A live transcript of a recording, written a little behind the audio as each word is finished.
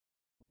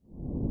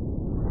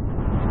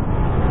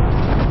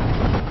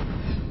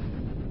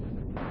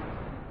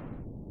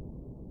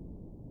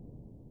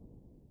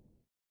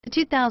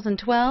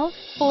2012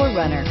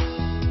 4Runner.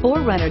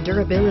 4Runner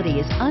durability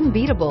is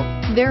unbeatable.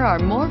 There are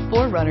more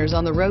 4Runners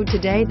on the road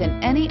today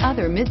than any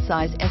other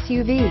midsize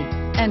SUV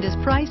and is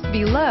priced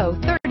below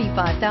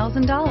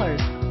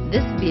 $35,000.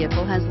 This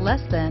vehicle has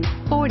less than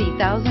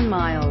 40,000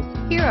 miles.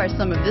 Here are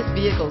some of this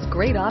vehicle's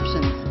great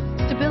options: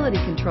 stability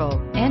control,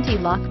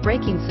 anti-lock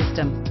braking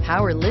system,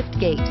 power lift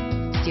gate,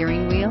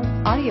 steering wheel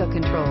audio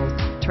controls,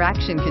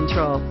 traction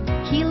control,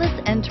 keyless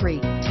entry,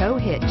 tow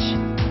hitch,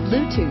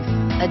 Bluetooth,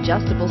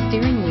 adjustable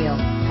steering wheel,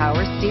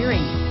 power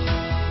steering.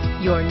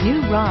 Your new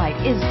ride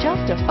is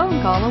just a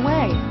phone call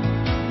away.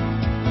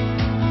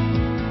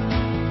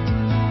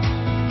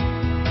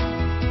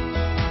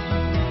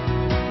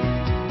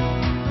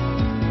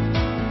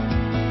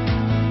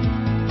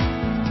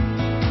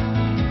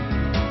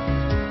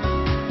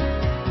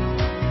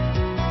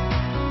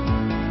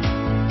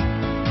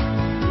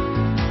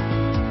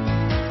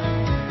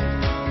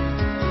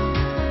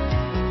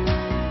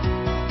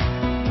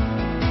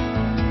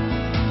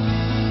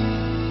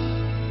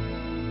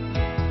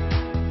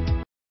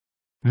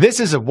 This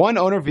is a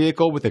one-owner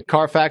vehicle with a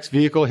Carfax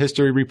Vehicle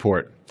History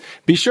Report.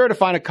 Be sure to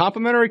find a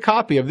complimentary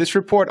copy of this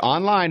report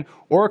online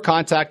or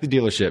contact the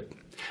dealership.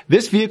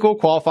 This vehicle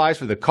qualifies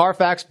for the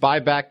Carfax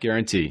Buyback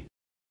Guarantee.